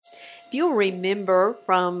If you'll remember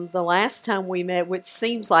from the last time we met, which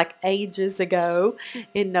seems like ages ago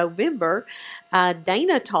in November,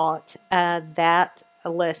 Dana taught that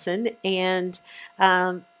lesson, and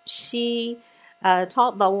she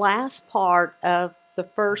taught the last part of the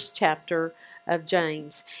first chapter of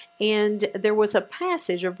James. And there was a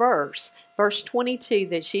passage, a verse 22,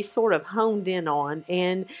 that she sort of honed in on.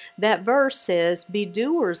 And that verse says, "Be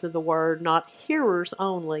doers of the word, not hearers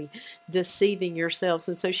only, deceiving yourselves."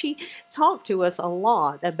 And so she talked to us a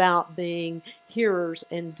lot about being hearers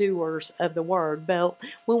and doers of the word. But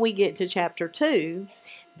when we get to chapter 2,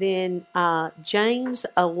 then James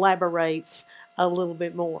elaborates a little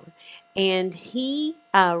bit more. And he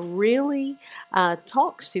really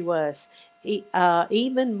talks to us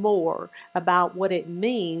even more about what it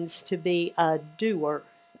means to be a doer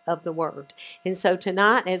of the word. And so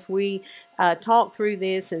tonight, as we talk through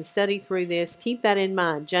this and study through this, keep that in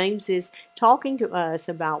mind. James is talking to us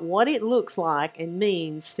about what it looks like and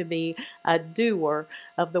means to be a doer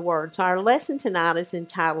of the word. So our lesson tonight is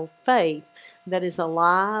entitled Faith That Is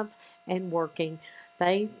Alive and Working.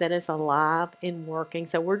 Faith that is alive and working.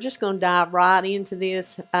 So we're just going to dive right into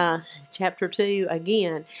this chapter 2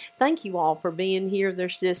 again. Thank you all for being here.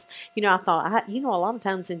 There's just, I thought, a lot of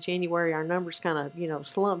times in January our numbers kind of,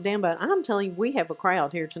 slump down, but I'm telling you, we have a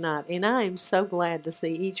crowd here tonight, and I am so glad to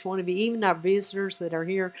see each one of you, even our visitors that are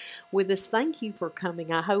here with us. Thank you for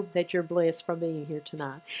coming. I hope that you're blessed for being here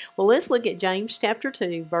tonight. Well, let's look at James chapter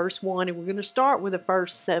 2, verse 1, and we're going to start with the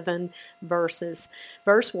first 7 verses.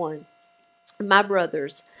 Verse 1. My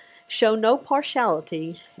brothers, show no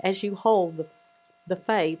partiality as you hold the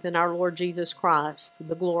faith in our Lord Jesus Christ,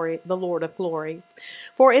 the Lord of glory.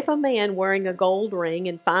 For if a man wearing a gold ring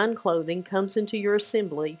and fine clothing comes into your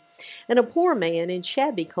assembly, and a poor man in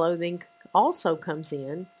shabby clothing also comes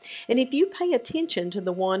in, and if you pay attention to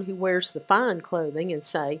the one who wears the fine clothing and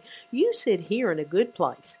say, "You sit here in a good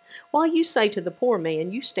place," while you say to the poor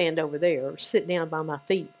man, "You stand over there, or sit down by my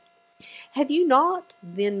feet," have you not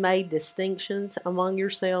then made distinctions among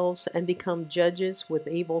yourselves and become judges with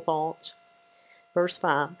evil thoughts? Verse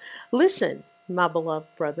 5. Listen, my beloved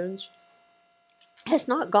brethren, has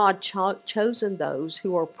not God chosen those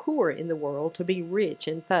who are poor in the world to be rich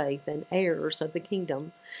in faith and heirs of the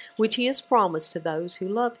kingdom, which he has promised to those who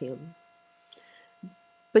love him?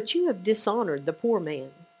 But you have dishonored the poor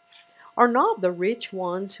man. Are not the rich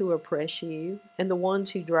ones who oppress you and the ones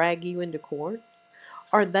who drag you into court?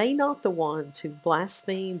 Are they not the ones who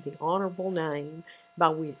blaspheme the honorable name by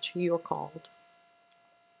which you are called?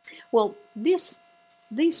 Well, these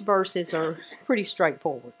verses are pretty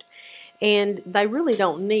straightforward, and they really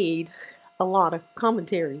don't need a lot of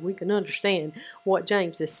commentary. We can understand what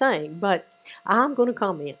James is saying, but I'm going to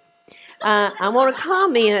comment. I'm going to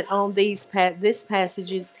comment on this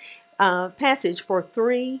passage for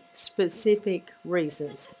 3 specific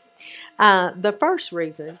reasons. The first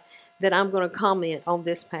reason that I'm going to comment on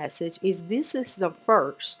this passage is this is the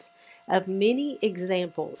first of many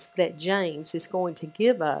examples that James is going to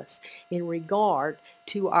give us in regard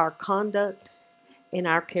to our conduct and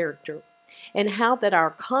our character, and how that our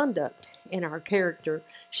conduct and our character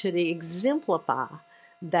should exemplify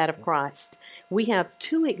that of Christ. We have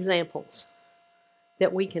 2 examples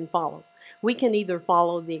that we can follow. We can either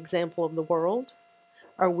follow the example of the world,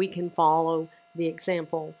 or we can follow the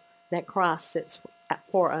example that Christ sets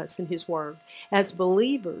for us in his word. As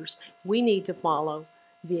believers, we need to follow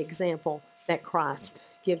the example that Christ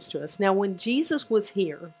gives to us. Now, when Jesus was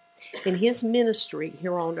here in his ministry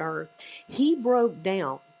here on earth, he broke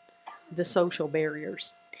down the social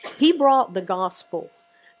barriers. He brought the gospel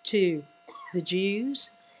to the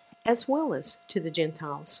Jews as well as to the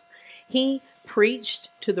Gentiles. He preached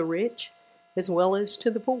to the rich as well as to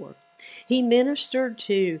the poor. He ministered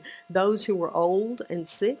to those who were old and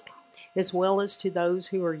sick, as well as to those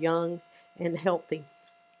who are young and healthy.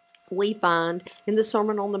 We find in the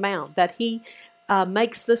Sermon on the Mount that he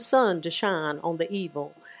makes the sun to shine on the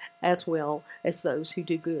evil as well as those who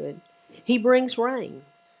do good. He brings rain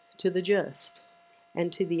to the just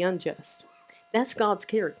and to the unjust. That's God's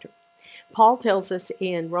character. Paul tells us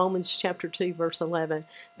in Romans chapter 2, verse 11,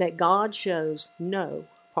 that God shows no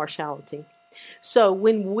partiality. So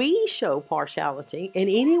when we show partiality in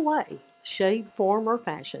any way, shape, form, or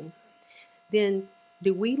fashion, then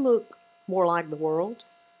do we look more like the world,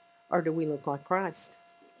 or do we look like Christ?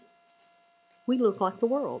 We look like the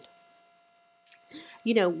world.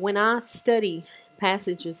 When I study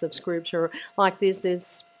passages of Scripture like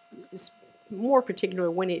this more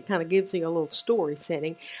particular when it kind of gives you a little story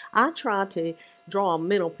setting, I try to draw a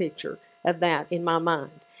mental picture of that in my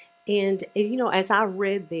mind. And, as I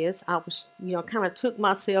read this, I was, kind of took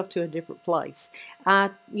myself to a different place.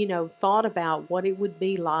 I, thought about what it would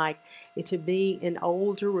be like to be in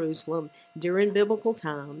old Jerusalem during biblical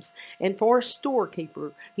times. And for a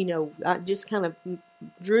storekeeper, I just kind of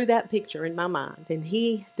drew that picture in my mind. And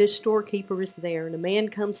this storekeeper is there, and a man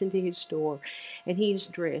comes into his store, and he is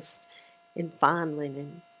dressed in fine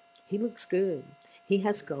linen. He looks good. He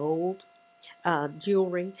has gold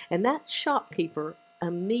jewelry, and that shopkeeper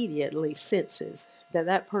immediately senses that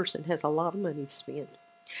that person has a lot of money to spend.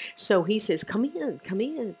 So he says, "Come in, come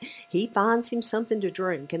in." He finds him something to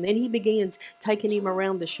drink, and then he begins taking him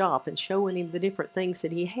around the shop and showing him the different things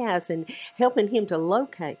that he has and helping him to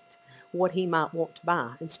locate what he might want to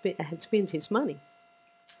buy and spend his money.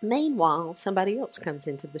 Meanwhile, somebody else comes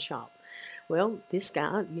into the shop. Well, this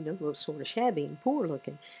guy, looks sort of shabby and poor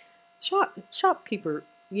looking. Shopkeeper,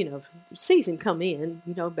 sees him come in,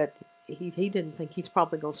 but he didn't think he's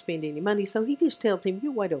probably going to spend any money, so he just tells him,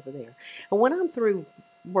 "You wait over there. And when I'm through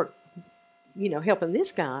work, helping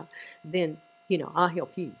this guy, then, I'll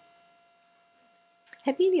help you."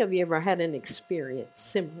 Have any of you ever had an experience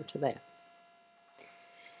similar to that?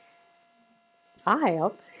 I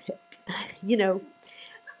have. You know,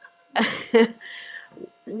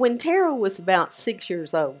 when Tara was about 6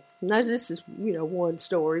 years old, now this is, one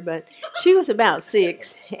story, but she was about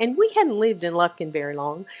six, and we hadn't lived in Lufkin very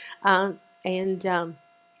long. And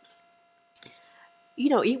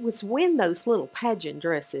it was when those little pageant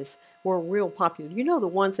dresses were real popular. The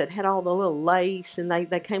ones that had all the little lace and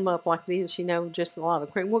they came up like this, just a lot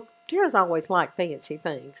of cream. Well, Tara's always liked fancy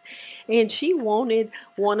things. And she wanted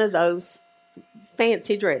one of those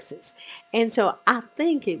fancy dresses. And so I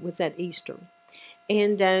think it was at Easter.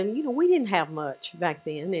 And, we didn't have much back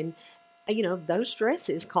then. And, those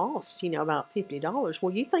dresses cost, about $50.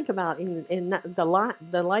 Well, you think about in the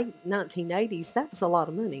late 1980s, that was a lot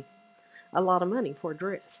of money for a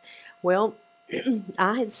dress. Well,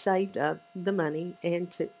 I had saved up the money and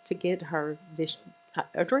to get her this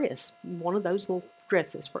a dress, one of those little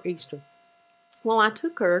dresses for Easter. Well, I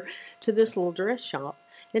took her to this little dress shop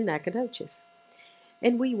in Nacogdoches,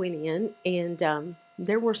 and we went in, and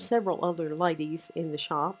there were several other ladies in the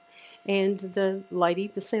shop, and the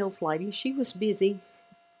sales lady, she was busy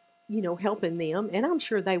helping them. And I'm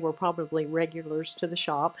sure they were probably regulars to the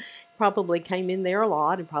shop, probably came in there a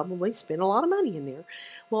lot and probably spent a lot of money in there.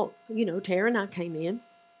 Well, Tara and I came in.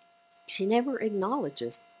 She never acknowledged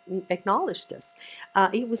us.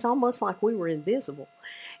 It was almost like we were invisible.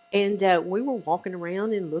 And we were walking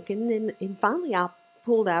around and looking, and finally I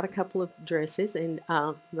pulled out a couple of dresses, and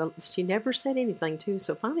she never said anything to us.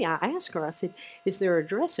 So finally I asked her, I said, "Is there a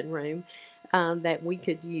dressing room that we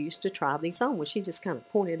could use to try these on?" Well, she just kind of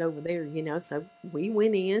pointed over there, So we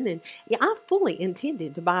went in, and yeah, I fully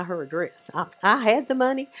intended to buy her a dress. I had the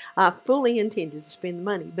money. I fully intended to spend the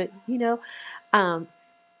money. But, um,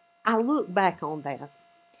 I look back on that,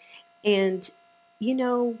 and, you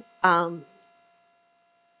know, um,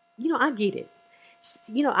 I get it.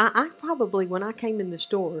 I probably, when I came in the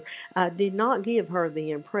store, did not give her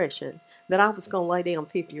the impression that I was going to lay down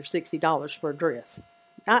 $50 or $60 for a dress.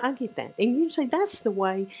 I get that. And usually that's the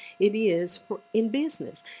way it is in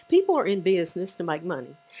business. People are in business to make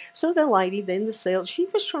money. So the lady, then the sales, she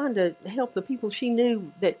was trying to help the people she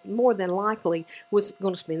knew that more than likely was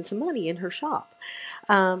going to spend some money in her shop.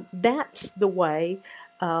 That's the way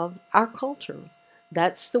of our culture.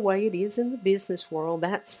 That's the way it is in the business world.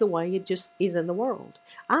 That's the way it just is in the world.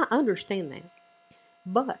 I understand that.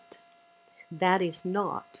 But that is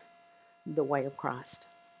not the way of Christ.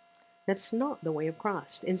 That's not the way of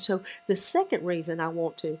Christ. And so the second reason I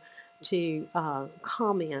want to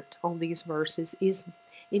comment on these verses is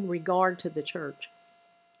in regard to the church.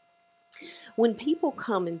 When people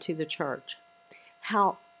come into the church,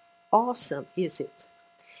 how awesome is it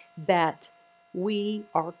that we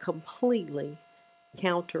are completely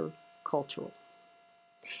countercultural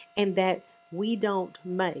and that we don't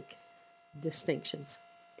make distinctions?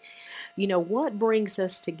 What brings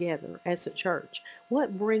us together as a church?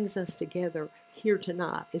 What brings us together here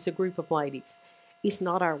tonight as a group of ladies? It's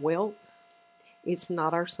not our wealth. It's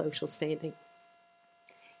not our social standing.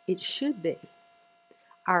 It should be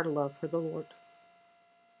our love for the Lord.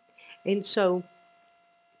 And so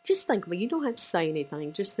just think of it. You don't have to say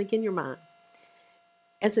anything. Just think in your mind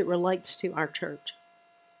as it relates to our church.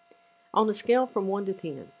 On a scale from 1 to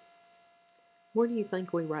 10, where do you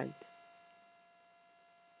think we rate?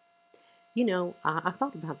 I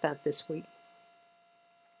thought about that this week.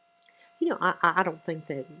 I don't think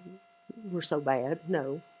that we're so bad,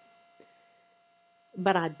 no.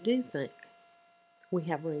 But I do think we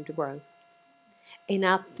have room to grow. And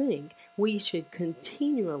I think we should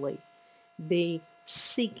continually be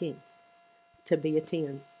seeking to be a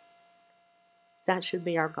 10. That should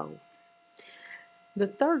be our goal. The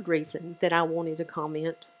third reason that I wanted to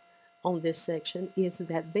comment on this section is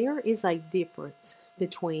that there is a difference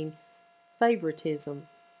between favoritism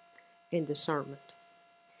and discernment.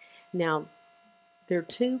 Now, they're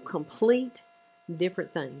two complete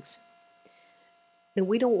different things, and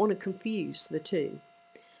we don't want to confuse the two.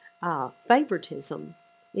 Favoritism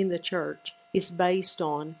in the church is based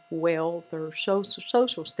on wealth or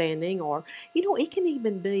social standing, or, it can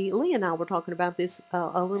even be, Lee and I were talking about this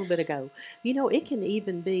a little bit ago. It can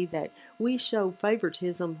even be that we show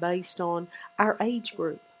favoritism based on our age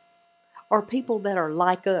group or people that are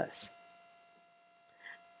like us.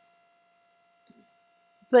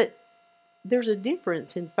 But there's a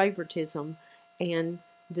difference in favoritism and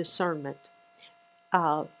discernment.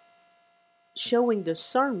 Showing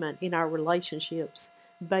discernment in our relationships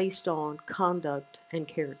based on conduct and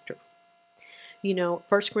character. 1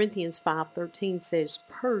 Corinthians 5:13 says,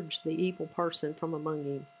 "Purge the evil person from among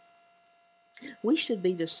you." We should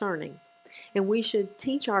be discerning, and we should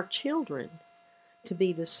teach our children to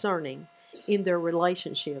be discerning in their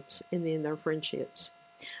relationships and in their friendships.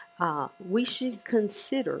 We should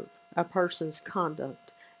consider a person's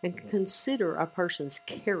conduct and consider a person's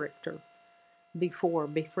character before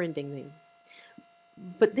befriending them.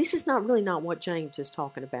 But this is not what James is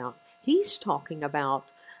talking about. He's talking about,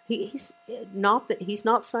 he's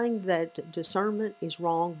not saying that discernment is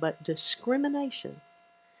wrong, but discrimination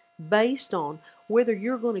based on whether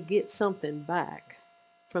you're going to get something back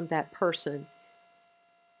from that person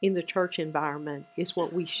in the church environment is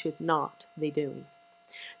what we should not be doing.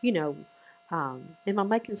 Am I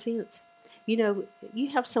making sense? You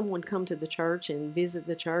have someone come to the church and visit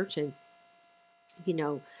the church, and you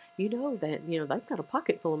know that they've got a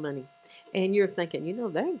pocket full of money, and you're thinking, he's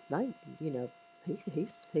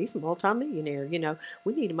a multimillionaire.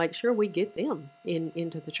 We need to make sure we get them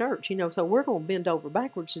into the church. So we're going to bend over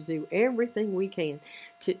backwards to do everything we can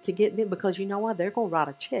to get them, because you know what, they're going to write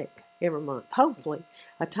a check every month, hopefully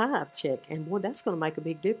a tithe check, and boy, that's going to make a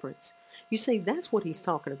big difference. You see, that's what he's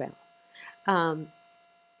talking about.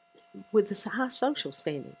 With this high social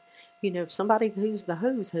standing, somebody who's the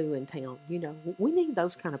who's who in town, we need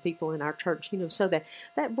those kind of people in our church, so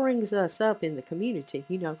that brings us up in the community.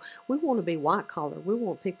 We want to be white collar. We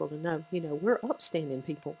want people to know, we're upstanding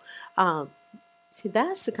people. See,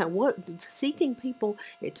 that's the kind of seeking people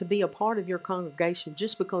to be a part of your congregation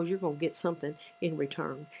just because you're going to get something in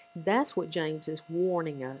return. That's what James is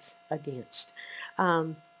warning us against.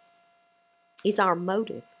 Is our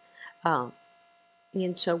motive.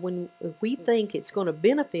 And so when we think it's going to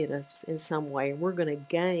benefit us in some way, we're going to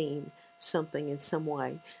gain something in some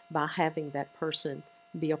way by having that person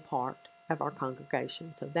be a part of our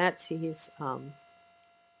congregation. So that's his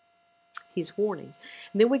warning.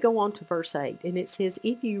 And then we go on to verse 8, and it says,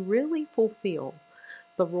 "If you really fulfill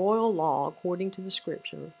the royal law according to the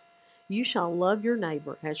scripture, you shall love your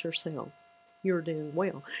neighbor as yourself. You're doing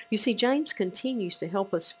well." You see, James continues to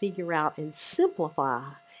help us figure out and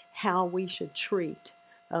simplify how we should treat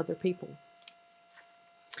other people.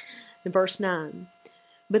 In verse 9,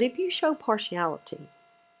 "But if you show partiality,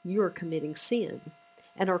 you are committing sin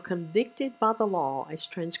and are convicted by the law as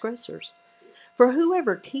transgressors. For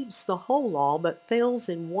whoever keeps the whole law but fails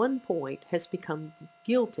in one point has become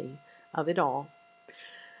guilty of it all.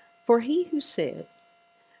 For he who said,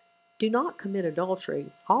 'Do not commit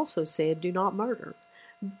adultery,' also said, 'Do not murder.'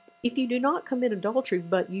 If you do not commit adultery,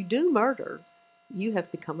 but you do murder, you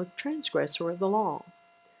have become a transgressor of the law.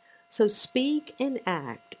 So speak and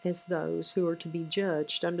act as those who are to be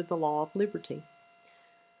judged under the law of liberty.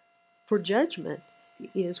 For judgment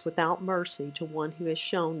is without mercy to one who has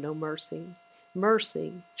shown no mercy.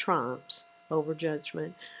 Mercy triumphs over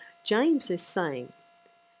judgment." James is saying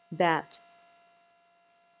that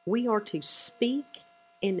we are to speak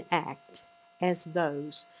and act as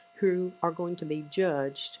those who are going to be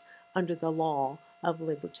judged under the law of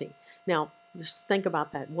liberty. Now, just think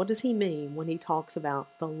about that. What does he mean when he talks about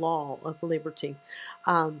the law of liberty?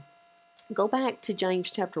 Go back to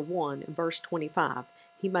James chapter 1 and verse 25.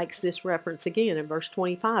 He makes this reference again in verse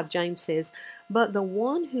 25. James says, "But the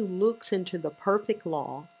one who looks into the perfect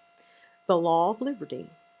law, the law of liberty,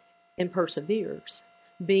 and perseveres,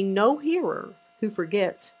 being no hearer who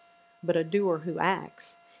forgets, but a doer who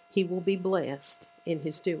acts, he will be blessed in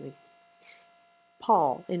his doing."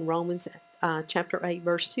 Paul in Romans chapter 8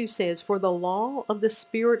 verse 2 says, "For the law of the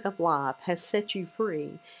Spirit of life has set you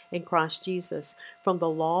free in Christ Jesus from the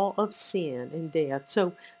law of sin and death."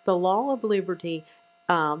 So the law of liberty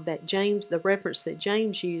the reference that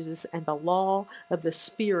James uses, and the law of the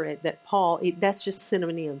Spirit that Paul, that's just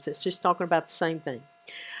synonyms. It's just talking about the same thing.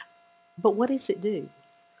 But what does it do?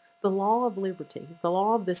 The law of liberty, the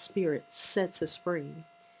law of the Spirit sets us free.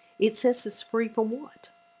 It sets us free from what?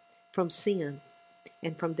 From sin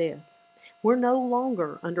and from death. We're no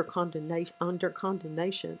longer under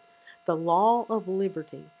condemnation. The law of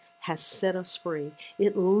liberty has set us free.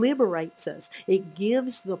 It liberates us. It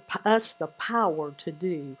gives us the power to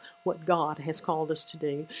do what God has called us to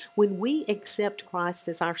do. When we accept Christ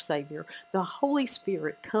as our Savior, the Holy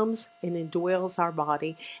Spirit comes and indwells our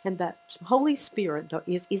body, and that Holy Spirit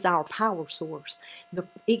is our power source.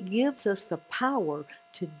 It gives us the power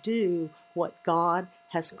to do what God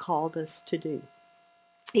has called us to do.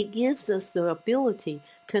 It gives us the ability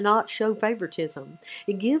to not show favoritism.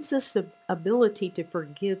 It gives us the ability to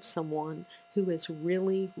forgive someone who has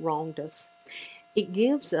really wronged us. It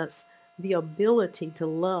gives us the ability to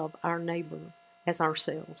love our neighbor as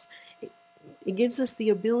ourselves. It gives us the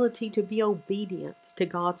ability to be obedient to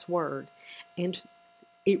God's word. And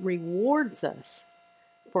it rewards us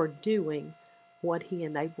for doing what he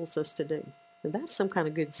enables us to do. And that's some kind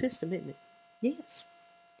of good system, isn't it? Yes.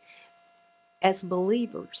 As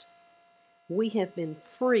believers, we have been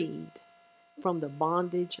freed from the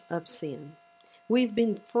bondage of sin. We've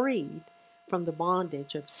been freed from the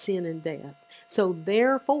bondage of sin and death. So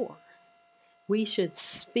therefore, we should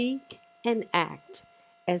speak and act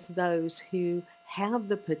as those who have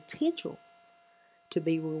the potential to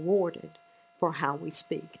be rewarded for how we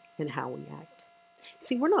speak and how we act.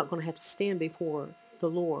 See, we're not going to have to stand before the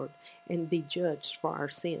Lord and be judged for our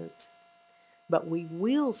sins. But we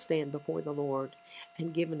will stand before the Lord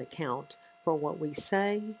and give an account for what we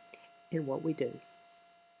say and what we do.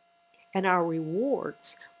 And our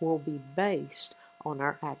rewards will be based on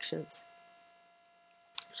our actions.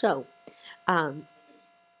 So,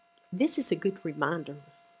 this is a good reminder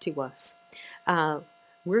to us.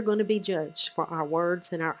 We're going to be judged for our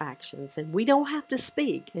words and our actions. And we don't have to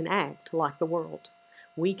speak and act like the world.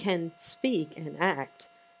 We can speak and act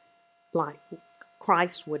like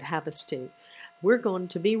Christ would have us to. We're going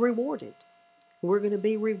to be rewarded. We're going to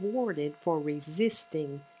be rewarded for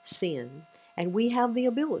resisting sin. And we have the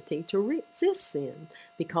ability to resist sin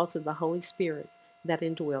because of the Holy Spirit that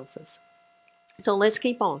indwells us. So let's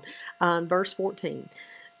keep on. Verse 14.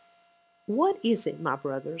 What is it, my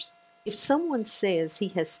brothers, if someone says he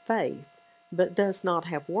has faith but does not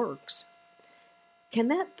have works? Can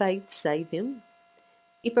that faith save him?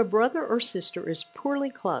 If a brother or sister is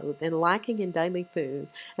poorly clothed and lacking in daily food,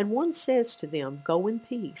 and one says to them, "Go in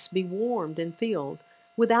peace, be warmed and filled,"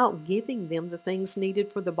 without giving them the things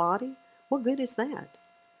needed for the body, what good is that?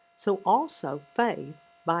 So also faith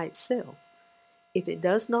by itself, if it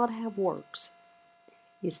does not have works,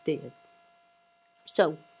 is dead.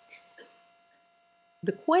 So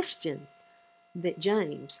the question that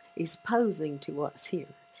James is posing to us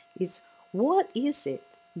here is, what is it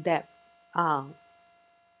that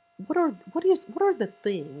what are the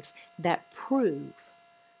things that prove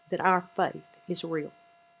that our faith is real?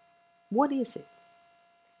 What is it?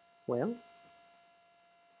 Well,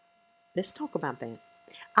 let's talk about that.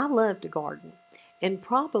 I love to garden, and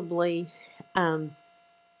probably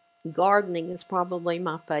gardening is probably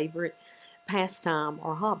my favorite pastime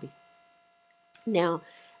or hobby. Now,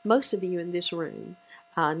 most of you in this room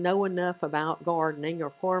know enough about gardening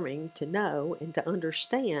or farming to know and to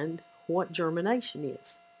understand what germination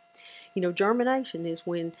is. You know, germination is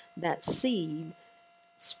when that seed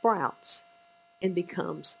sprouts and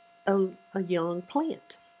becomes a young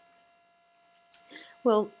plant.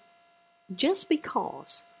 Well, just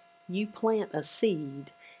because you plant a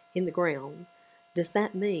seed in the ground, does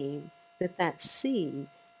that mean that that seed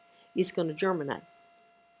is going to germinate?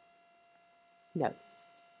 No.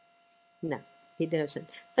 No, it doesn't.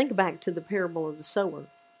 Think back to the parable of the sower.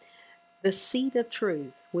 The seed of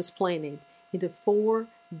truth was planted into 4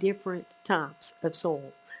 different types of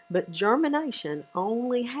soil, but germination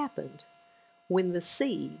only happened when the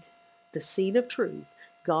seed of truth,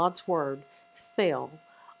 God's word, fell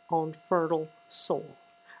on fertile soil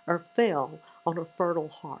or fell on a fertile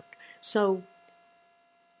heart. So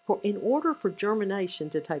in order for germination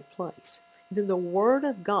to take place, then the word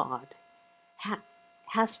of God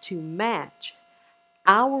has to match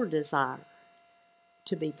our desire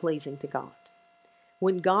to be pleasing to God.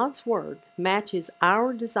 When God's word matches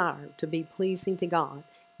our desire to be pleasing to God,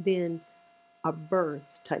 then a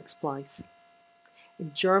birth takes place.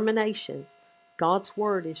 Germination, God's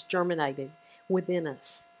word is germinated within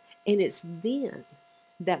us. And it's then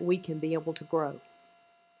that we can be able to grow.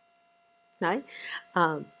 Okay?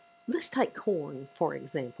 Let's take corn, for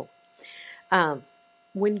example.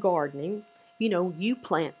 when gardening, you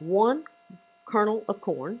plant one kernel of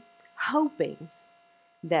corn, hoping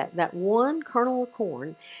that that one kernel of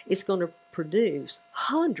corn is going to produce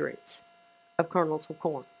hundreds of kernels of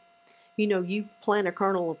corn. You plant a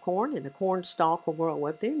kernel of corn and a corn stalk will grow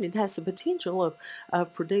up there, and it has the potential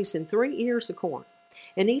of producing 3 ears of corn.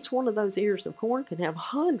 And each one of those ears of corn can have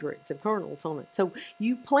hundreds of kernels on it. So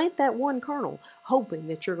you plant that one kernel hoping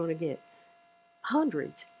that you're going to get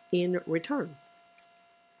hundreds in return.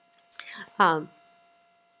 Um,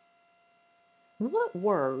 what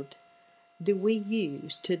word do we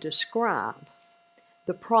use to describe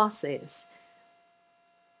the process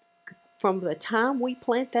from the time we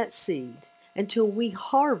plant that seed until we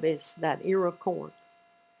harvest that ear of corn?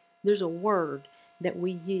 There's a word that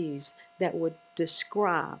we use that would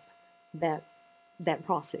describe that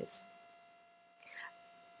process.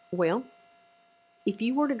 Well, if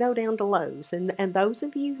you were to go down to Lowe's, and those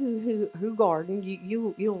of you who garden,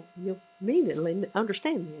 you'll immediately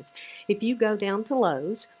understand this. If you go down to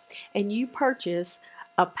Lowe's and you purchase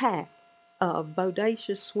a pack of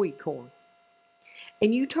Bodacious sweet corn,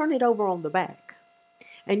 and you turn it over on the back,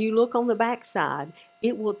 and you look on the back side,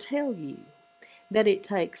 it will tell you that it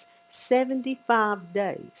takes 75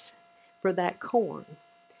 days for that corn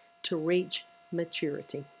to reach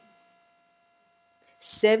maturity.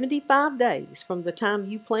 75 days from the time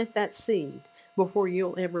you plant that seed before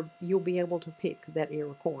you'll be able to pick that ear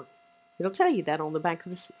of corn. It'll tell you that on the back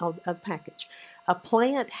of the package. A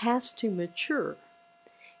plant has to mature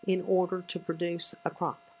in order to produce a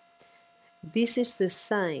crop. This is the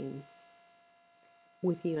same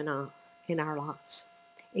with you and I in our lives.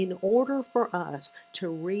 In order for us to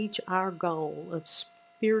reach our goal of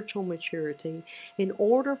spiritual maturity, in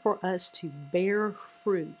order for us to bear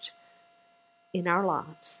fruit in our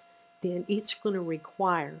lives, then it's going to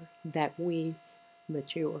require that we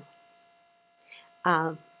mature.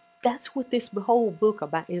 That's what this whole book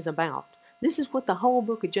is about. This is what the whole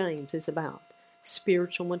book of James is about.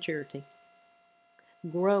 Spiritual maturity.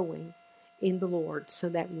 Growing in the Lord so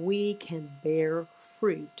that we can bear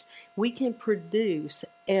fruit. We can produce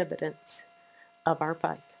evidence of our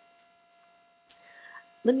faith.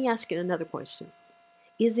 Let me ask you another question.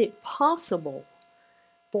 Is it possible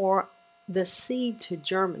for the seed to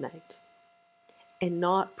germinate and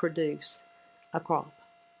not produce a crop?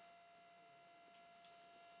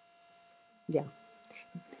 Yeah.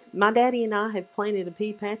 My daddy and I have planted a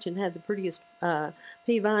pea patch and had the prettiest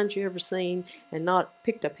pea vines you ever seen and not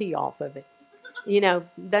picked a pea off of it.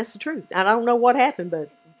 That's the truth. I don't know what happened, but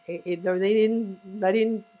they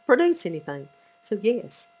didn't produce anything. So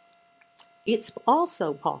yes, it's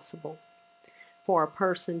also possible for a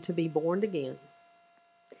person to be born again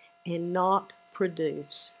and not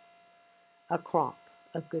produce a crop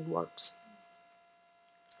of good works.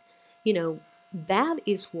 That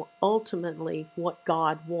is ultimately what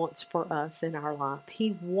God wants for us in our life.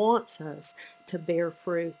 He wants us to bear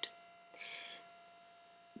fruit.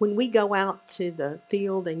 When we go out to the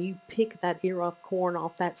field and you pick that ear of corn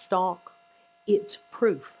off that stalk, it's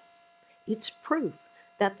proof. It's proof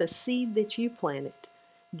that the seed that you planted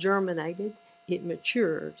germinated, it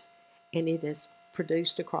matured, and it has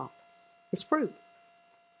produced a crop. It's proof.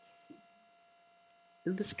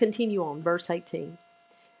 Let's continue on, verse 18.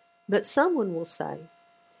 But someone will say,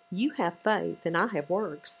 you have faith and I have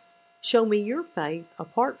works. Show me your faith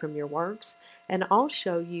apart from your works, and I'll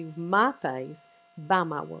show you my faith by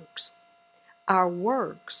my works. Our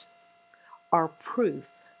works are proof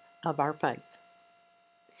of our faith.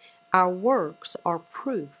 Our works are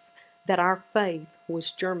proof that our faith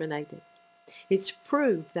was germinated. It's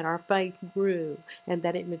proof that our faith grew and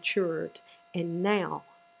that it matured. And now,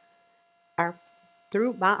 by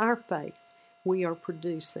our faith, we are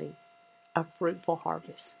producing a fruitful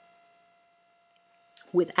harvest.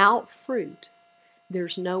 Without fruit,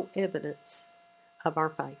 there's no evidence of our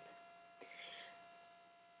faith.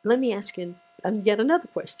 Let me ask you yet another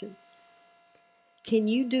question. Can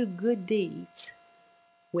you do good deeds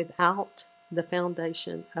without the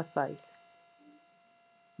foundation of faith?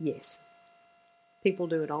 Yes. People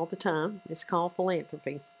do it all the time. It's called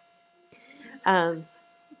philanthropy.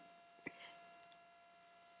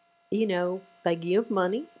 They give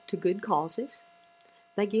money to good causes.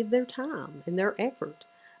 They give their time and their effort.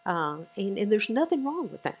 And there's nothing wrong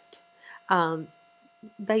with that.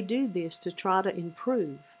 They do this to try to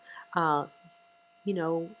improve,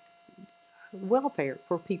 welfare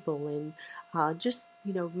for people and just,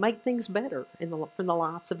 make things better for the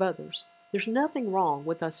lives of others. There's nothing wrong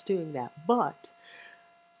with us doing that. But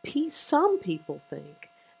some people think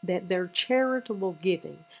that their charitable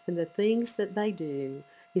giving and the things that they do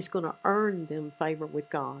is going to earn them favor with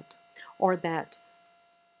God, or that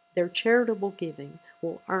Their charitable giving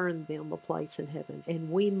will earn them a place in heaven,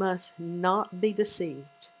 and we must not be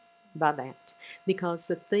deceived by that, because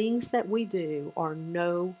the things that we do are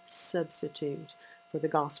no substitute for the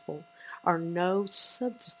gospel, are no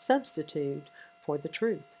substitute for the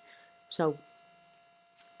truth. So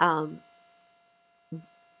um,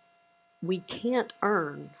 we can't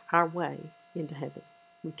earn our way into heaven.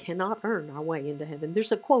 We cannot earn our way into heaven.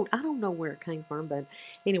 There's a quote, I don't know where it came from, but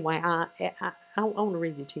anyway, I want to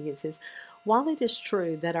read it to you. It says, while it is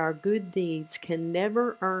true that our good deeds can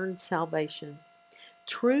never earn salvation,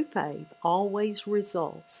 true faith always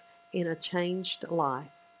results in a changed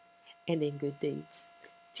life and in good deeds.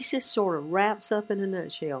 This just sort of wraps up in a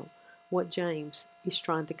nutshell what James is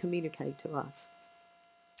trying to communicate to us.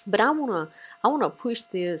 But I wanna push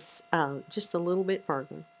this just a little bit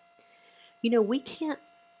further. We can't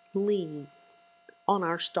lean on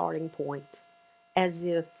our starting point as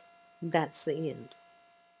if that's the end.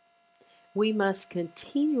 We must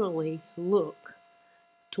continually look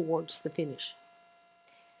towards the finish.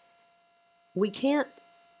 We can't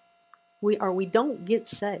we don't get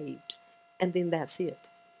saved and then that's it.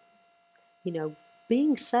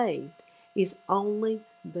 Being saved is only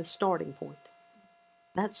the starting point.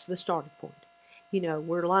 That's the starting point.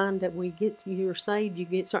 We're lined that you're saved, you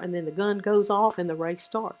get started, and then the gun goes off and the race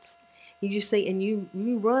starts. You just see, and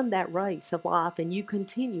you run that race of life and you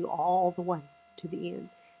continue all the way to the end.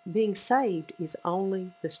 Being saved is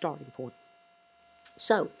only the starting point.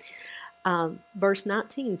 So, verse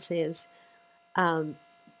 19 says, um,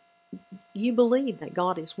 you believe that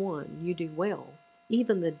God is one, you do well.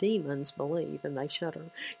 Even the demons believe and they shudder.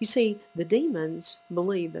 You see, the demons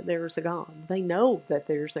believe that there is a God. They know that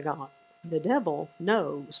there's a God. The devil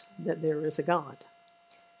knows that there is a God.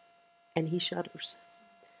 And he shudders.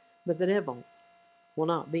 But the devil will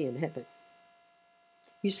not be in heaven.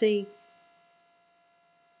 You see,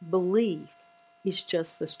 belief is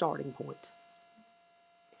just the starting point.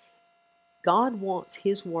 God wants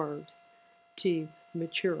his word to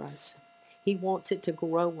mature us. He wants it to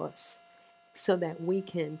grow us so that we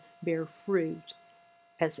can bear fruit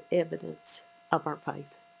as evidence of our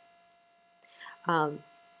faith.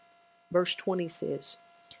 Verse 20 says,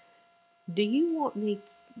 Do you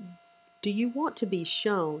want to be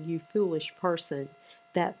shown, you foolish person,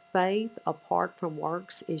 that faith apart from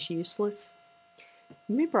works is useless?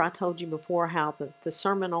 Remember I told you before how the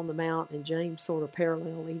Sermon on the Mount and James sort of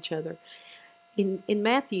parallel each other. In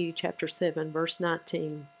Matthew chapter 7, verse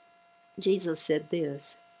 19, Jesus said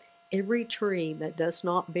this, Every tree that does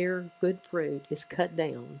not bear good fruit is cut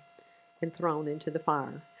down and thrown into the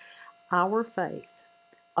fire. Our faith,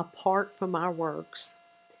 apart from our works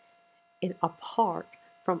and apart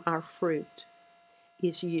from our fruit,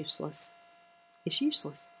 is useless. It's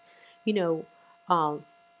useless. You know,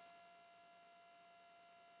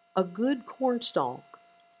 a good corn stalk,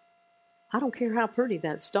 I don't care how pretty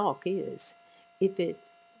that stalk is, if it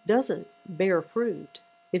doesn't bear fruit,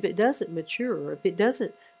 if it doesn't mature, if it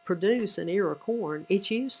doesn't produce an ear of corn, it's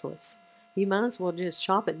useless. You might as well just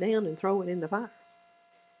chop it down and throw it in the fire.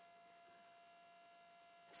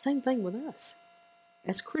 Same thing with us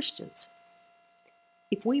as Christians.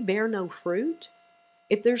 If we bear no fruit,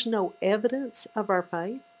 if there's no evidence of our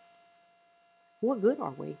faith, what good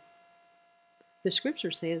are we? The scripture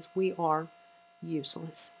says we are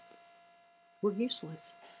useless. We're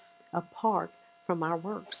useless apart from our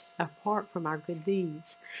works, apart from our good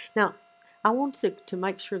deeds. Now, I want to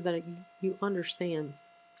make sure that you understand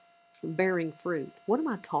bearing fruit. What am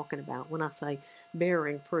I talking about when I say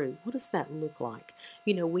bearing fruit? What does that look like?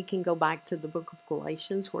 We can go back to the book of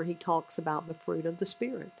Galatians where he talks about the fruit of the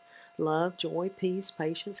Spirit. Love, joy, peace,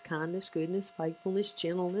 patience, kindness, goodness, faithfulness,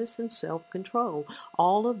 gentleness, and self-control.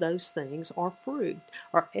 All of those things are fruit,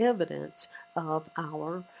 are evidence of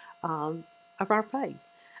our faith.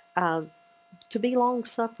 To be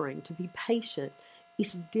long-suffering, to be patient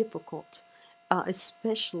is difficult,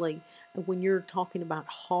 especially when you're talking about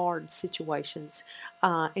hard situations,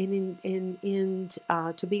 and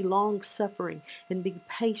to be long-suffering and be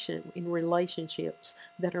patient in relationships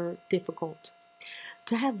that are difficult.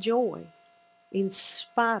 To have joy in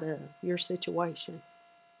spite of your situation.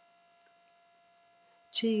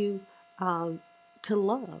 To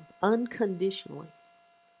love unconditionally,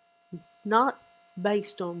 not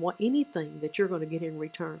based on anything that you're going to get in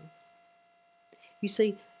return. You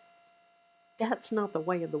see, that's not the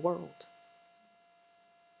way of the world,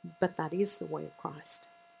 but that is the way of Christ.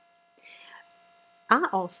 I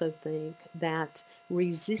also think that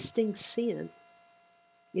resisting sin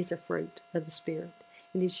is a fruit of the Spirit.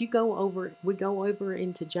 And as we go over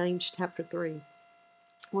into James chapter 3,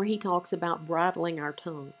 where he talks about bridling our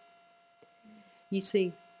tongue. You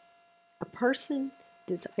see, A person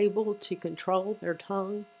is able to control their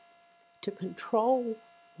tongue, to control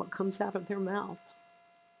what comes out of their mouth,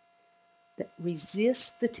 that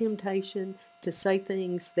resists the temptation to say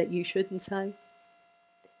things that you shouldn't say.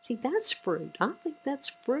 See, that's fruit. I think that's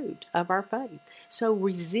fruit of our faith. So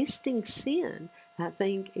resisting sin, I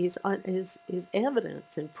think, is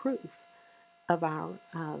evidence and proof of our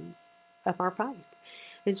faith.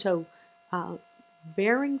 And so,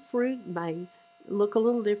 bearing fruit may look a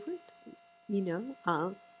little different,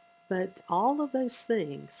 but all of those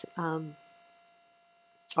things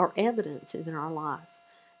are evidence in our life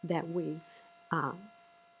that we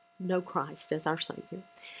know Christ as our Savior.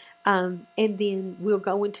 And then we'll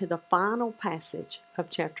go into the final passage of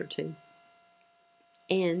chapter 2.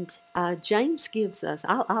 And James gives us,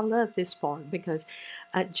 I love this part because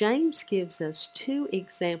James gives us two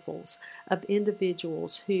examples of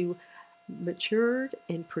individuals who matured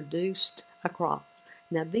and produced a crop.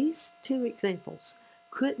 Now, these two examples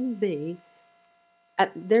couldn't be,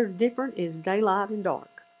 they're different as daylight and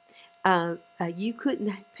dark. You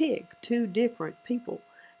couldn't pick two different people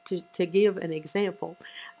to give an example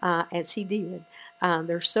as he did.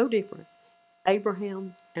 They're so different,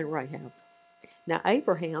 Abraham and Rahab. Now,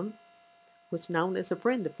 Abraham was known as a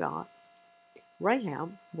friend of God.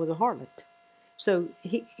 Rahab was a harlot. So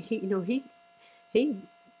he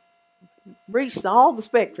reached all the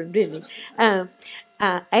spectrum, didn't he?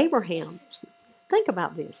 Abraham's, think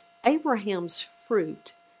about this. Abraham's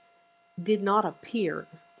fruit did not appear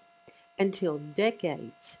until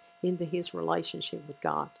decades into his relationship with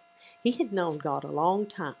God. He had known God a long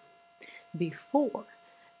time before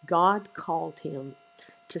God called him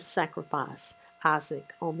to sacrifice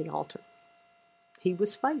Isaac on the altar. He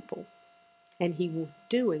was faithful, and he was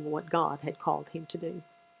doing what God had called him to do.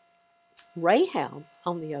 Rahab,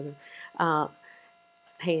 on the other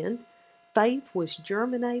hand, faith was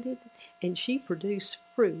germinated, and she produced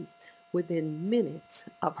fruit within minutes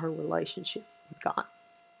of her relationship with God.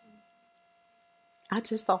 I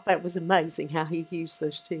just thought that was amazing how he used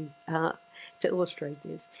those two to illustrate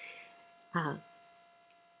this.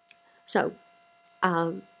 So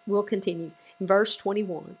we'll continue. In verse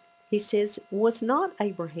 21, he says, "Was not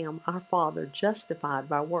Abraham our father justified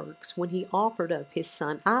by works when he offered up his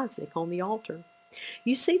son Isaac on the altar?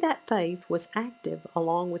 You see that faith was active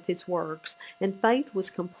along with his works, and faith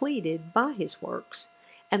was completed by his works.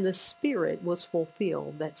 And the Spirit was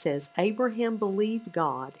fulfilled that says, Abraham believed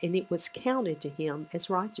God, and it was counted to him as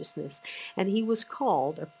righteousness, and he was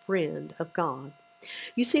called a friend of God.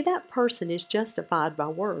 You see, that person is justified by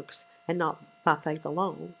works and not by faith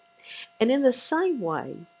alone. And in the same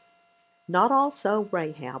way, not also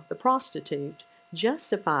Rahab the prostitute,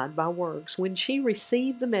 justified by works when she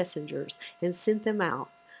received the messengers and sent them out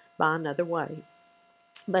by another way.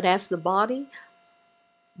 But as the body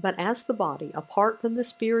apart from the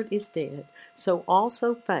Spirit is dead, so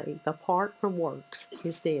also faith apart from works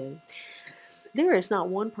is dead." There is not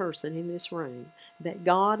one person in this room that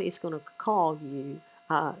God is going to call you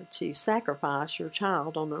to sacrifice your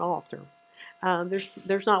child on an altar.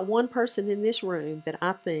 There's not one person in this room that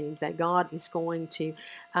I think that God is going to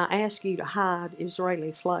ask you to hide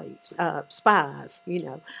Israeli slaves, spies.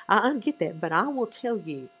 I get that, but I will tell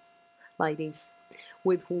you, ladies,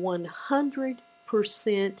 with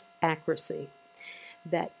 100% accuracy,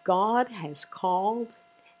 that God has called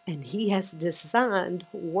and He has designed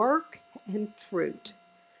work and fruit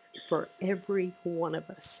for every one of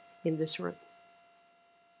us in this room.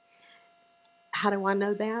 How do I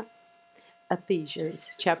know that?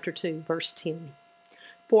 Ephesians chapter 2, verse 10.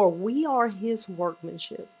 "For we are His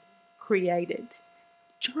workmanship, created,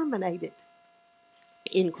 germinated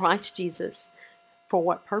in Christ Jesus." For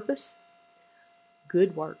what purpose?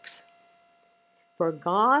 Good works. For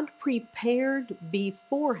God prepared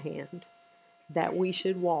beforehand that we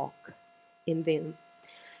should walk in them.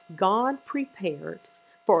 God prepared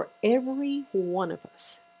for every one of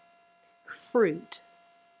us fruit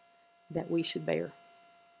that we should bear.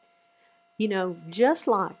 Just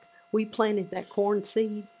like we planted that corn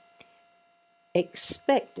seed,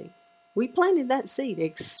 we planted that seed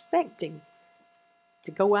expecting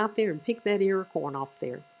to go out there and pick that ear of corn off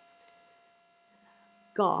there.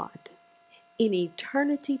 God, in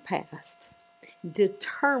eternity past,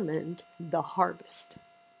 determined the harvest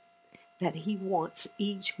that He wants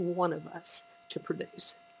each one of us to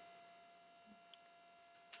produce.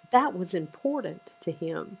 That was important to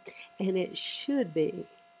Him, and it should be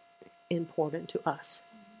important to us.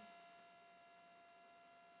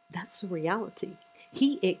 That's the reality.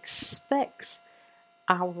 He expects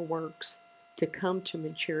our works to come to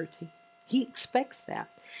maturity. He expects that.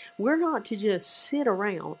 We're not to just sit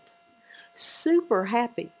around super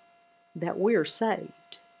happy that we're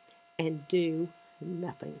saved and do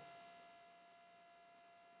nothing.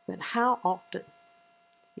 But how often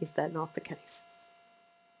is that not the case?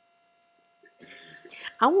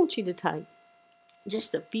 I want you to take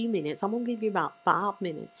just a few minutes. I'm going to give you about 5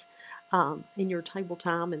 minutes in your table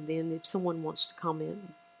time, and then if someone wants to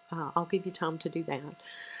comment, I'll give you time to do that.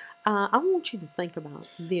 I want you to think about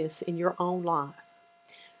this in your own life.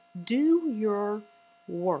 Do your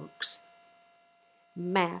works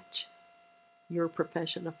match your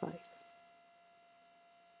profession of faith?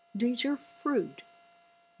 Does your fruit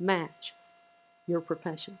match your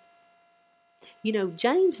profession? You know,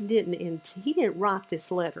 James didn't write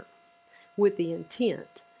this letter with the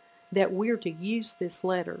intent that we're to use this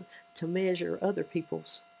letter to measure other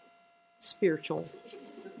people's spiritual,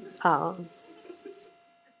 uh,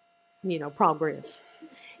 progress.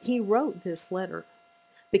 He wrote this letter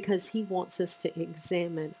because he wants us to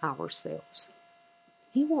examine ourselves.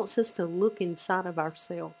 He wants us to look inside of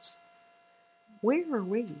ourselves. Where are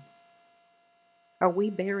we? Are we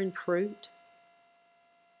bearing fruit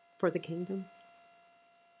for the kingdom?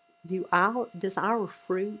 Does our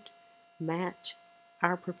fruit match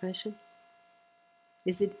our profession?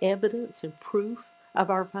 Is it evidence and proof of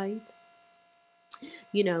our faith?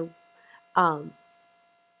 You know,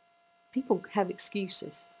 people have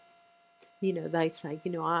excuses. They say,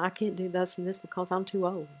 I can't do this and this because I'm too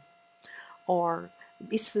old. Or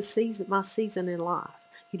it's my season in life.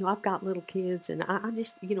 I've got little kids and I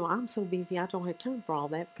just, I'm so busy I don't have time for all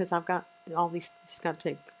that because I've got just got to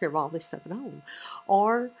take care of all this stuff at home.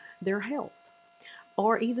 Or their health.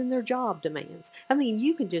 Or even their job demands. I mean,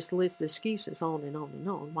 you can just list the excuses on and on and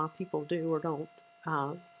on why people do or don't.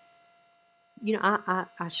 I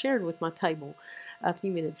shared with my table a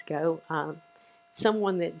few minutes ago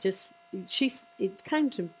someone that it came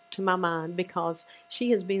to my mind because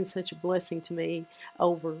she has been such a blessing to me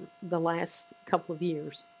over the last couple of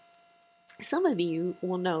years. Some of you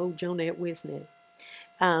will know Jonette Wisnet.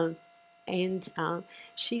 And I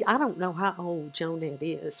don't know how old Jonette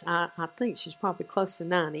is. I think she's probably close to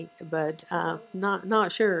 90, but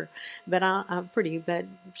not sure. But I'm pretty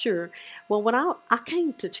sure. Well, when I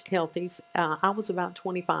came to Kelty's, I was about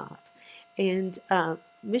 25. And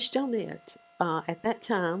Miss Jonette, at that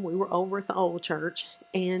time, we were over at the old church,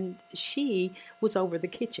 and she was over the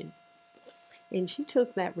kitchen. And she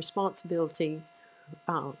took that responsibility.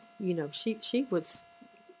 She was,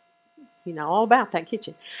 all about that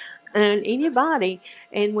kitchen. And anybody,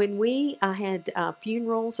 and when I had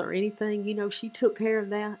funerals or anything, she took care of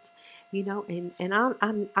that, and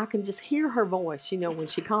I can just hear her voice, when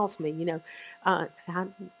she calls me,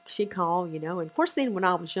 she call, and of course then when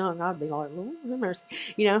I was young, I'd be like, oh, mercy,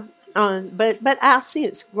 but I've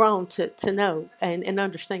since grown to know and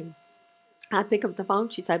understand. I'd pick up the phone,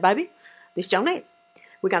 she'd say, baby, this is Jonette.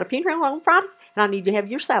 We got a funeral on Friday, and I need you to have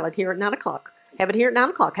your salad here at 9 o'clock. Have it here at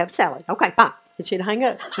 9 o'clock. Have a salad. Okay, bye. And she'd hang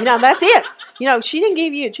up. That's it. She didn't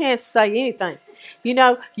give you a chance to say anything.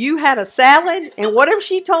 You had a salad, and whatever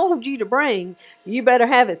she told you to bring, you better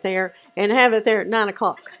have it there and have it there at 9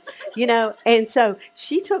 o'clock. And so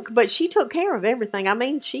she took care of everything. I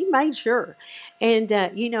mean, she made sure. And,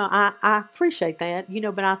 I appreciate that,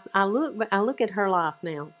 but I look at her life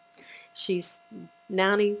now. She's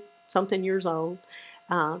 90-something years old.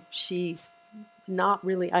 She's not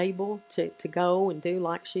really able to go and do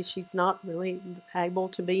like she's not really able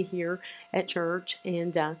to be here at church.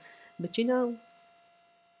 And but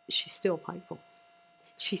she's still faithful.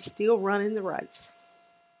 She's still running the race.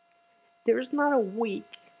 There's not a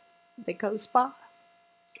week that goes by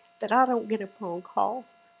that I don't get a phone call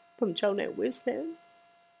from Jonette Wisnet.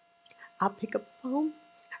 I pick up the phone,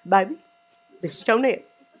 baby, this is Jonette.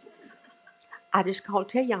 I just called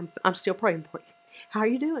to tell you I'm still praying for you. How are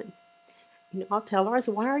you doing? I'll tell her, I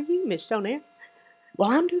said, why are you, Miss Jonette?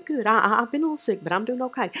 Well, I'm doing good. I've been a little sick, but I'm doing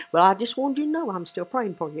okay. Well, I just wanted you to know I'm still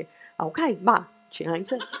praying for you. Okay, bye. She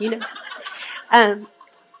hangs up,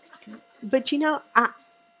 But,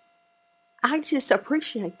 I just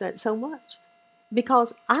appreciate that so much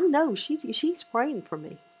because I know she's praying for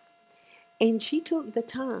me. And she took the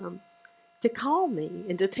time to call me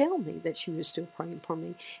and to tell me that she was still praying for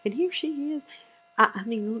me. And here she is. I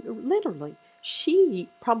mean, literally, she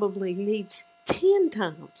probably needs 10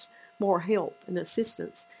 times more help and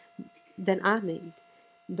assistance than I need.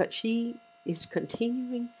 But she is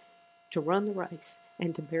continuing to run the race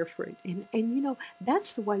and to bear fruit. And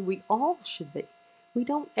that's the way we all should be. We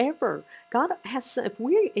don't ever, God has, if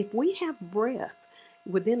we have breath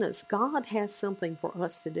within us, God has something for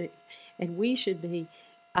us to do. And we should be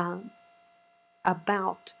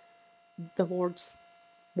about the Lord's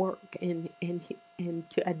work and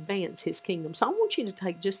to advance his kingdom. So I want you to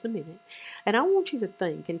take just a minute and I want you to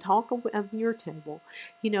think and talk of your table.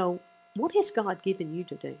 What has God given you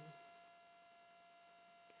to do?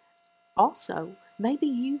 Also, maybe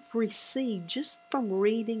you've received, just from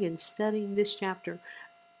reading and studying this chapter,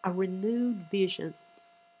 a renewed vision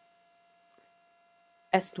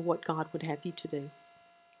as to what God would have you to do.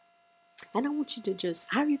 And I want you to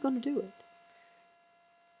how are you going to do it?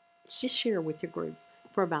 Just share with your group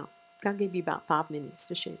I'll give you about 5 minutes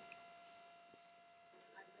to share.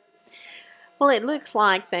 Well, it looks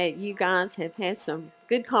like that you guys have had some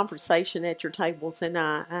good conversation at your tables, and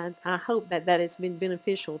I hope that has been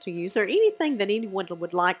beneficial to you. Is there anything that anyone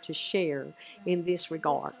would like to share in this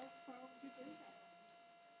regard?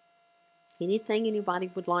 Anything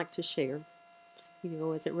anybody would like to share,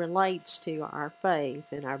 as it relates to our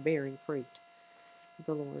faith and our bearing fruit of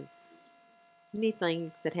the Lord?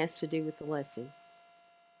 Anything that has to do with the lesson?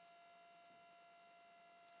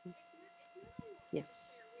 Yeah.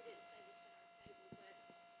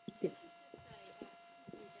 Yeah.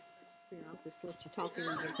 Here, I'll just let you talk in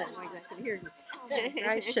that way I can hear you. Oh,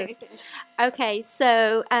 gracious. Okay,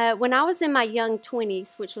 so when I was in my young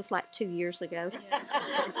 20s, which was like 2 years ago,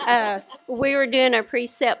 we were doing a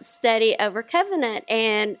precept study over covenant,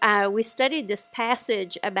 and we studied this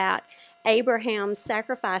passage about Abraham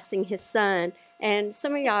sacrificing his son. And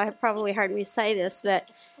some of y'all have probably heard me say this, but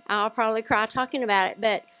I'll probably cry talking about it.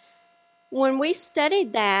 But when we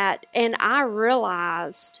studied that, and I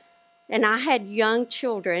realized, and I had young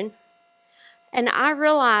children, and I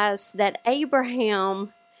realized that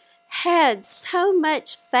Abraham had so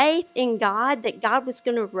much faith in God that God was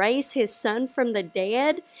going to raise his son from the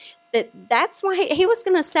dead, that's why he was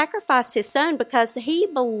going to sacrifice his son, because he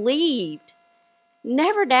believed,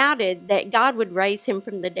 never doubted that God would raise him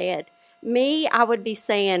from the dead. Me, I would be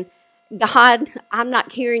saying, God, I'm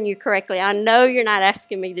not hearing you correctly. I know you're not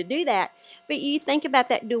asking me to do that. But you think about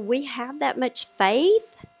that, do we have that much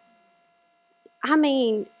faith? I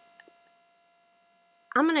mean,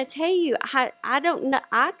 I'm going to tell you, I don't know.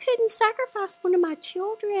 I couldn't sacrifice one of my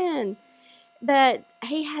children. But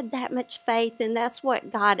he had that much faith, and that's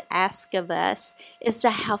what God asks of us, is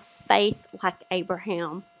to have faith like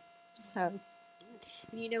Abraham. So,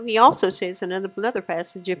 he also says in another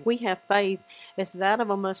passage, if we have faith as that of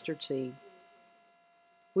a mustard seed,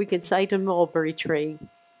 we could say to the mulberry tree,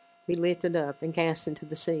 be lifted up and cast into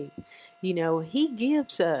the sea. He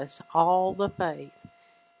gives us all the faith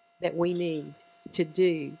that we need to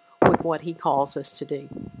do with what he calls us to do.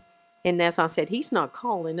 And as I said, he's not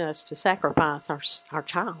calling us to sacrifice our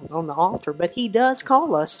child on the altar, but he does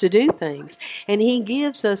call us to do things. And he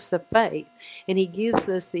gives us the faith, and he gives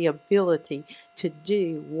us the ability to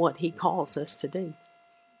do what he calls us to do.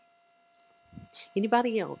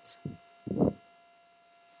 Anybody else?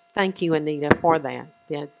 Thank you, Anita, for that.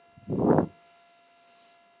 Yeah.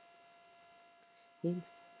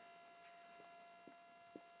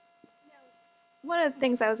 One of the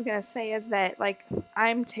things I was going to say is that,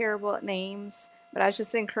 I'm terrible at names, but I was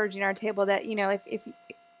just encouraging our table that,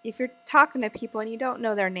 if you're talking to people and you don't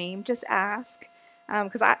know their name, just ask.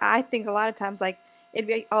 Because I think a lot of times, it'd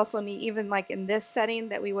be also neat, even in this setting,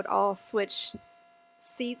 that we would all switch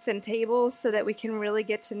seats and tables so that we can really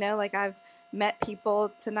get to know. I've met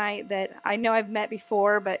people tonight that I know I've met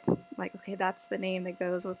before, but okay, that's the name that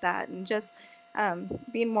goes with that, and just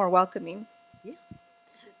being more welcoming. Yeah,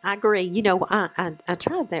 I agree. I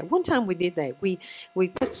tried that one time. We did that. We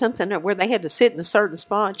put something up where they had to sit in a certain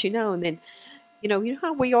spot, and then. You know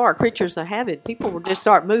how we are, creatures of habit. People will just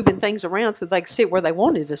start moving things around so they could sit where they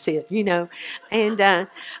wanted to sit, and that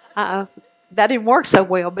didn't work so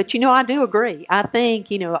well. But, I do agree. I think,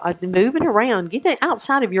 moving around, get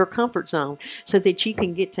outside of your comfort zone so that you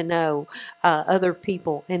can get to know other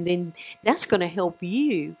people. And then that's going to help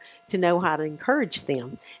you to know how to encourage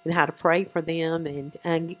them and how to pray for them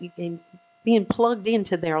and being plugged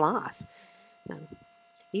into their life.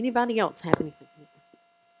 Anybody else have anything?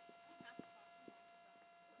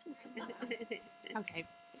 Okay.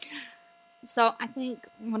 So I think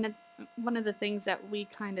one of the things that we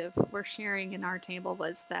kind of were sharing in our table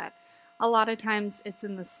was that a lot of times it's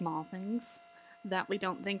in the small things that we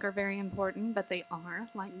don't think are very important, but they are,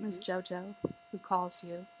 like Miss JoJo, who calls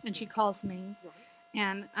you, and she calls me,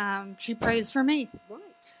 and she prays for me,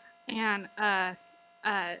 and that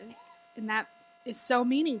is so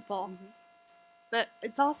meaningful. But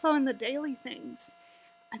it's also in the daily things.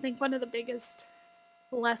 I think one of the biggest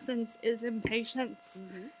lessons is impatience,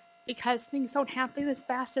 because things don't happen as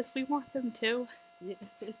fast as we want them to.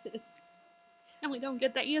 And we don't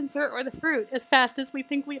get the answer or the fruit as fast as we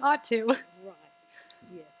think we ought to. Right.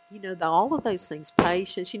 Yes. all of those things,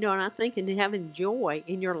 patience, and I think in having joy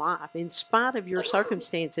in your life in spite of your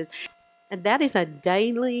circumstances. And that is a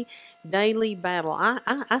daily battle.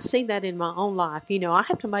 I see that in my own life. I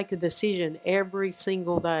have to make a decision every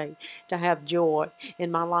single day to have joy in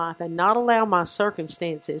my life and not allow my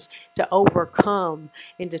circumstances to overcome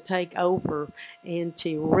and to take over and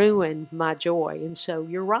to ruin my joy. And so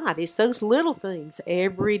you're right. It's those little things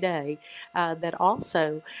every day that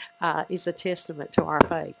also is a testament to our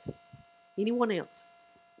faith. Anyone else?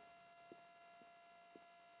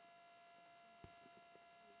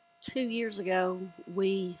 2 years ago,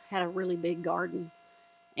 we had a really big garden,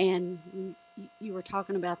 and you were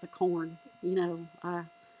talking about the corn.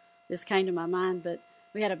 This came to my mind, but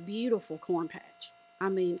we had a beautiful corn patch. I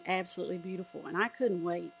mean, absolutely beautiful. And I couldn't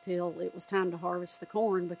wait till it was time to harvest the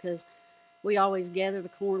corn, because we always gather the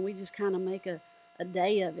corn. We just kind of make a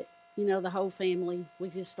day of it. The whole family, we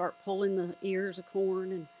just start pulling the ears of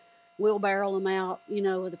corn and wheelbarrow them out,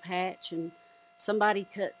 with the patch, and somebody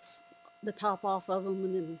cuts the top off of them,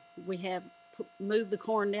 and then we move the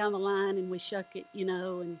corn down the line, and we shuck it,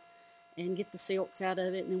 and get the silks out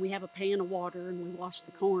of it, and then we have a pan of water, and we wash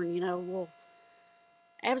the corn. Well,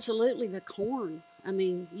 absolutely, the corn, I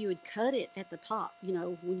mean, you would cut it at the top,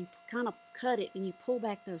 when you kind of cut it and you pull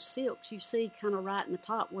back those silks, you see kind of right in the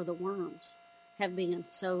top where the worms have been.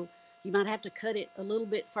 So you might have to cut it a little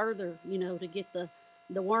bit further, to get the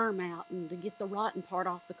worm out and to get the rotten part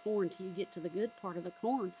off the corn till you get to the good part of the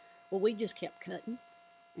corn. Well, we just kept cutting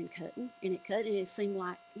and cutting, and it cut, and it seemed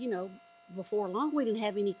like, before long we didn't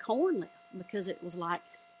have any corn left, because it was like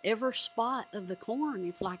every spot of the corn,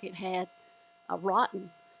 it's like it had a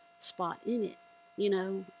rotten spot in it,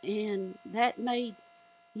 and that made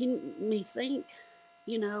me think,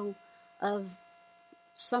 of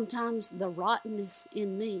sometimes the rottenness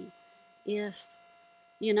in me. If,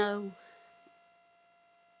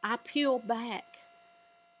 I peel back,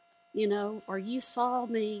 or you saw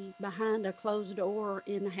me behind a closed door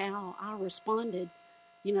in how I responded,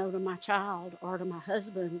 to my child or to my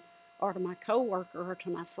husband or to my coworker or to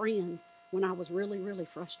my friend when I was really, really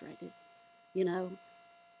frustrated, would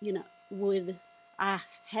I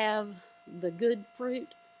have the good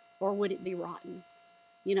fruit, or would it be rotten?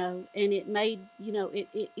 And it made,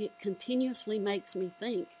 it continuously makes me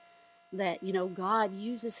think that, God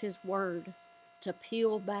uses His Word to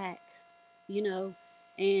peel back,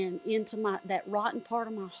 and into that rotten part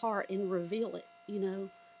of my heart and reveal it,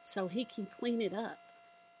 so He can clean it up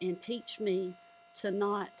and teach me to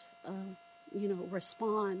not,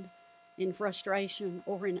 respond in frustration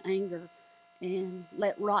or in anger and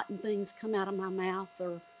let rotten things come out of my mouth,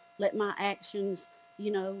 or let my actions,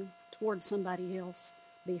 towards somebody else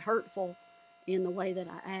be hurtful in the way that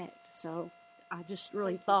I act. So I just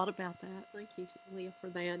really thought about that. Thank you, Leah, for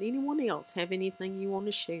that. Anyone else have anything you want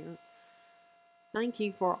to share? Thank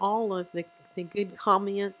you for all of the good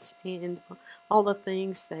comments and all the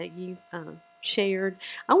things that you shared.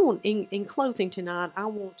 I want, in closing tonight, I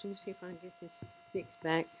want to see if I can get this fixed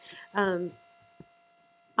back.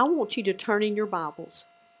 I want you to turn in your Bibles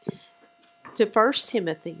to 1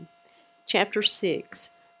 Timothy chapter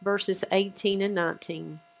 6, verses 18 and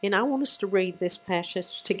 19. And I want us to read this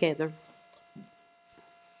passage together.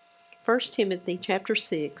 1 Timothy chapter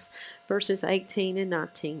 6, verses 18 and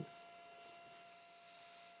 19.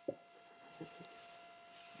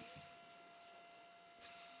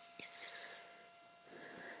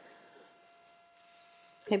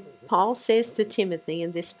 Okay, Paul says to Timothy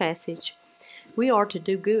in this passage, we are to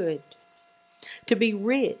do good, to be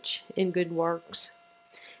rich in good works,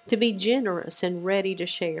 to be generous and ready to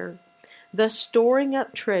share, thus storing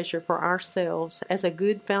up treasure for ourselves as a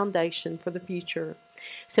good foundation for the future,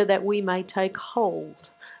 so that we may take hold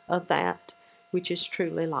of that which is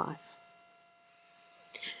truly life.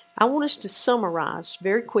 I want us to summarize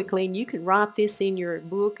very quickly, and you can write this in your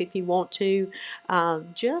book if you want to,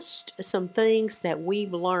 just some things that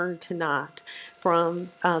we've learned tonight from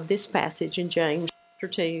this passage in James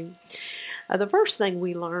chapter 2. The first thing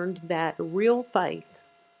we learned, that real faith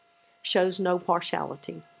shows no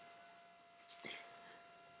partiality.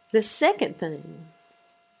 The second thing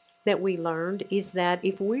that we learned is that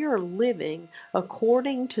if we are living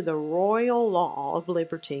according to the royal law of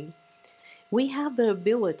liberty, we have the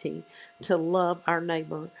ability to love our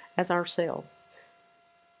neighbor as ourselves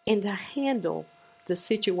and to handle the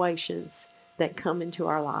situations that come into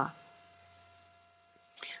our life.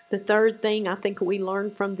 The third thing I think we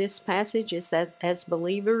learned from this passage is that as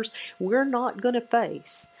believers, we're not going to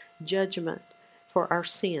face judgment for our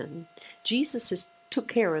sin. Jesus took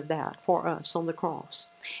care of that for us on the cross.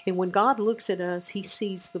 And when God looks at us, he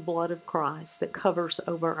sees the blood of Christ that covers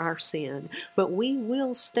over our sin. But we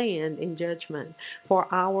will stand in judgment for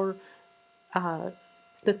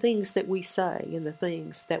the things that we say and the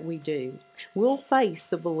things that we do. We'll face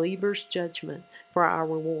the believer's judgment for our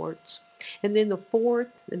rewards. And then the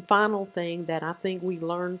fourth and final thing that I think we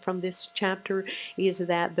learn from this chapter is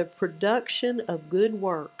that the production of good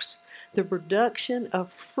works, the production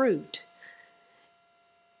of fruit,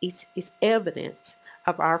 is evidence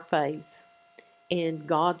of our faith and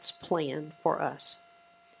God's plan for us.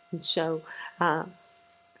 And so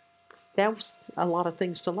that was a lot of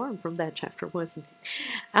things to learn from that chapter, wasn't it?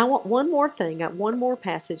 I want one more thing, one more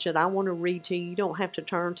passage that I want to read to you. You don't have to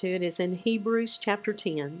turn to it. It's in Hebrews chapter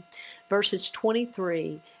 10, verses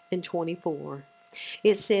 23 and 24.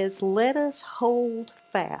 It says, "Let us hold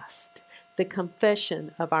fast the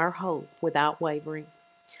confession of our hope without wavering.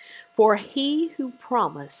 For he who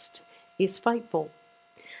promised is faithful.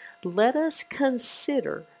 Let us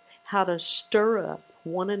consider how to stir up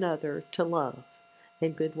one another to love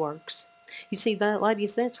and good works." You see, that,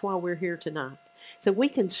 ladies, that's why we're here tonight. So we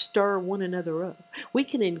can stir one another up. We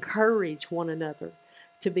can encourage one another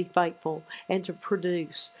to be faithful and to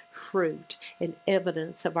produce fruit and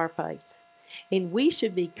evidence of our faith. And we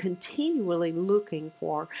should be continually looking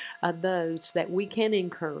for those that we can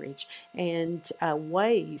encourage and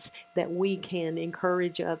ways that we can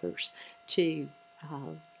encourage others to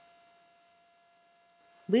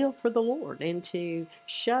live for the Lord and to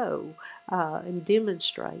show and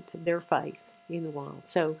demonstrate their faith in the world.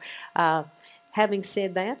 So having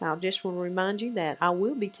said that, I just want to remind you that I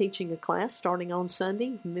will be teaching a class starting on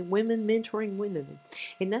Sunday, Women Mentoring Women.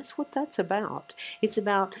 And that's what that's about. It's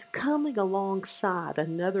about coming alongside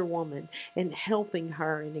another woman and helping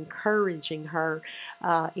her and encouraging her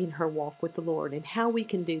in her walk with the Lord, and how we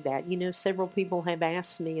can do that. You know, several people have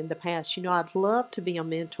asked me in the past, you know, I'd love to be a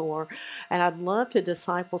mentor and I'd love to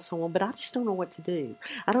disciple someone, but I just don't know what to do.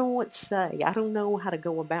 I don't know what to say. I don't know how to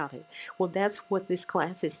go about it. Well, that's what this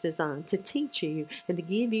class is designed to teach you and to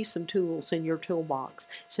give you some tools in your toolbox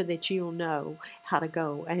so that you'll know how to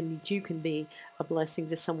go and that you can be a blessing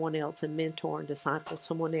to someone else and mentor and disciple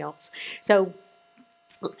someone else. So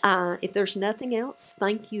if there's nothing else,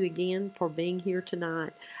 thank you again for being here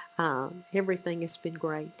tonight. Everything has been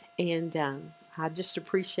great, and I just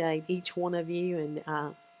appreciate each one of you,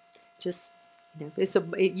 and just, you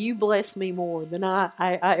know, you bless me more than I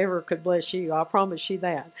ever could bless you. I promise you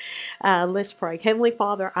that. Let's pray. Heavenly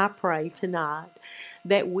Father, I pray tonight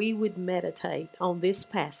that we would meditate on this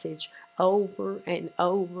passage over and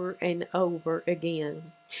over and over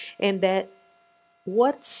again, and that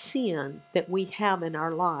what sin that we have in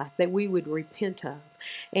our life that we would repent of,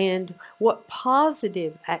 and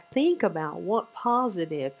think about what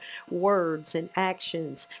positive words and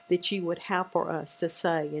actions that you would have for us to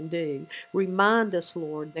say and do. Remind us,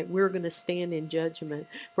 Lord, that we're going to stand in judgment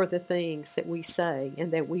for the things that we say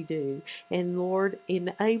and that we do. And Lord,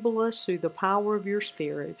 enable us through the power of your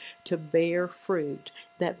Spirit to bear fruit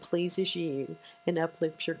that pleases you and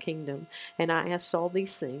uplifts your kingdom. And I ask all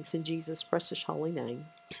these things in Jesus' precious holy name.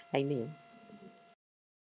 Amen.